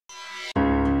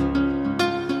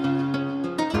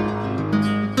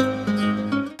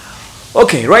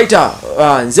Okay, right.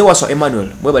 Nze waso Emmanuel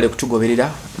mwebale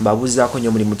kutugoberera mbabuzaako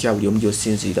nnyo muli mutya buli omujjo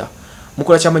osinzira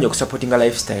mukola kyamanyi okusupportinga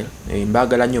lifestyle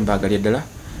mbagala nnyo mbagalya ddala.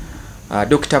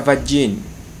 Dr.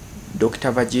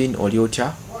 Virgin oli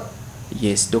otya?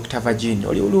 Yes, Dr. Virgin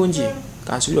oli bulungi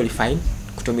kansubira oli fine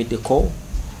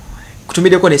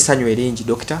kutumiddeko n'essanyu eringi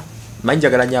Dr. manyi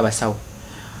njagala nnyo abasawo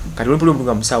kati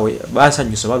olupulumpunga musawo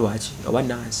bansanyusa oba lwaki oba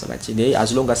nansa baki naye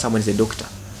as long as someone is a doctor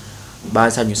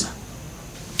bansanyusa.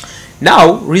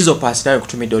 Now Rizopas nayo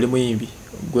kutumidde oli muyimbi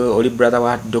gwe oli brother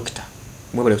wa doctor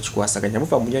mwebale kukikwasaganya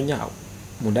muva munyonyaawo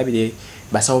mundabire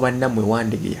basawo bannammwe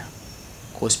wandegeya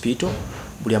hospital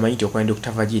buli amanyi nti okola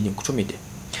Dr. Virgin kutumidde.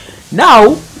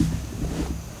 Now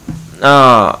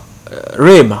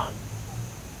Rema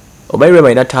obayi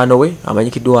Rema ina tano we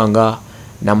amanyikiddwa nga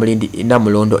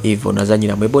Namulondo Evelyn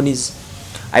nazanyira mu Ebonies.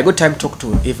 I got time to talk to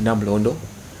Evelyn Namulondo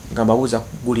nga mbabuuza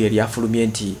kuguli eri afulumye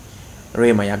nti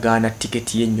Rema yagana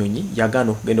ticket y'ennyonyi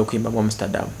yagana okugenda okuyimba mu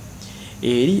Amsterdam.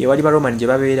 Eri ewali ba Roman gye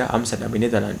babeera Amsterdam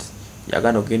Netherlands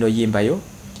yagana okugenda oyimbayo,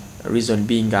 reason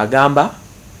being agamba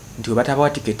nti batabawa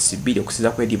tickets bbiri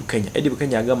okusiza ku Edibu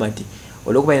Kenya agamba nti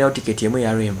olwokuba yinawo ticket emu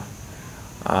ya Rema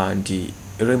nti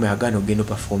Rema yagana okugenda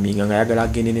performing nga yagala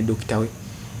agende ne dokita we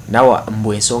nawa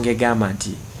mbwe ensonga egamba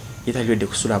nti yetalidde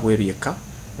kusula bweru yekka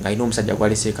nga ina omusajja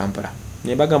gwalese Kampala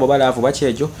ne bagamba balaavu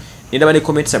bakyejo nindaba ne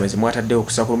comment sameze mwatadde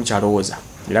okusakula mukyalowooza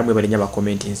era mwe balenya ba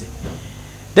comment nze.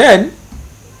 Then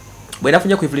bwe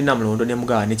nafunya ku Evelyn Namulondo ne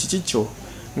mugawa ne kikicho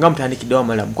nga mutandikidde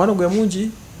wamala mukwano gwe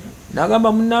mungi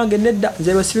nagamba munnange nedda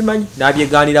nze basibimanyi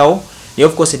nabyeganirawo ne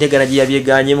of course entegana gye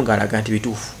yabyeganye mugalaga nti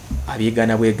bituufu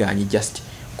abyegana bweganyi just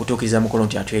kutuukiriza mukono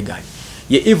nti atweganye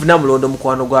ye Evelyn Namulondo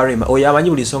mukwano gwa Rema oyo amanyi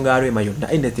buli nsonga ya Rema yonna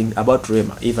anything about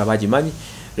Rema Eve abagimanyi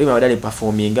Rema badali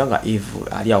performing nga Eve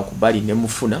ali awo kubali ne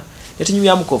mufuna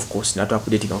yatunyumyamuko of course natwa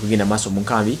kudating okugenda maaso mu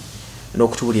nkambi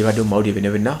n'okutubulira badde mu mawulire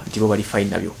bena nti bo bali fine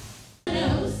nabyo.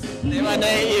 Rema na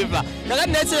Eva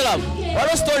kakati netera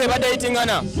waliwo story badde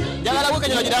itingana njagala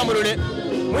bwekanyala girambulule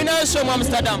mwina show mu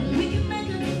Amsterdam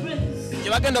gye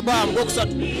bagenda bamu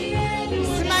gokusatu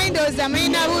Ndowooza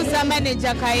mwina buuza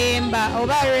manager Kayemba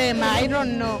oba Rema, I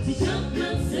don't know.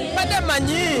 Badde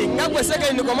manyi nga gwe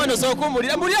second command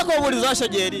osokumbulira muliako obuulizo asho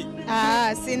gyeri.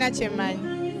 Sina kyemanyi.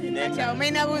 Acha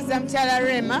mwina buuza mukyala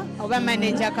Rema oba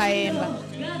manager Kayemba.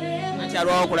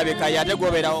 Akyalwawo okulabika ate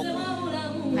gobeerawo.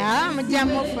 Mujja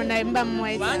mufuna mba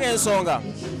mmweta. Bange ensonga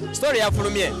story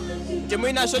yafulumye nti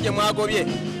mwina show gye mwagobye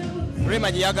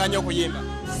Rema gye yaganye okuyimba.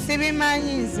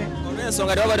 Sibimanyi nze.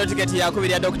 Olw'ensonga tewabadde tiketi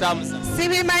yakubiri ya Dr. Musa.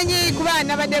 Sibimanyi kuba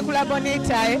nabadde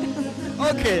kulabonetaye.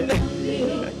 Okay.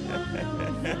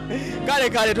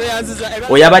 Kale toyanziza.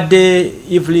 Oyabadde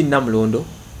Evelyn Namulondo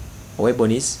owe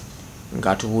Ebonies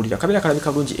ng'atubuulira kabira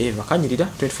kalabika bulungi Eva kanyirira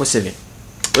 24/7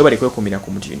 webale kwekumira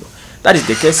ku mutindo. That is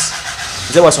the case.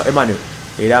 Nze waso Emmanuel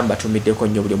era mbatumiddeko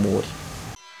nnyo buli muwoli.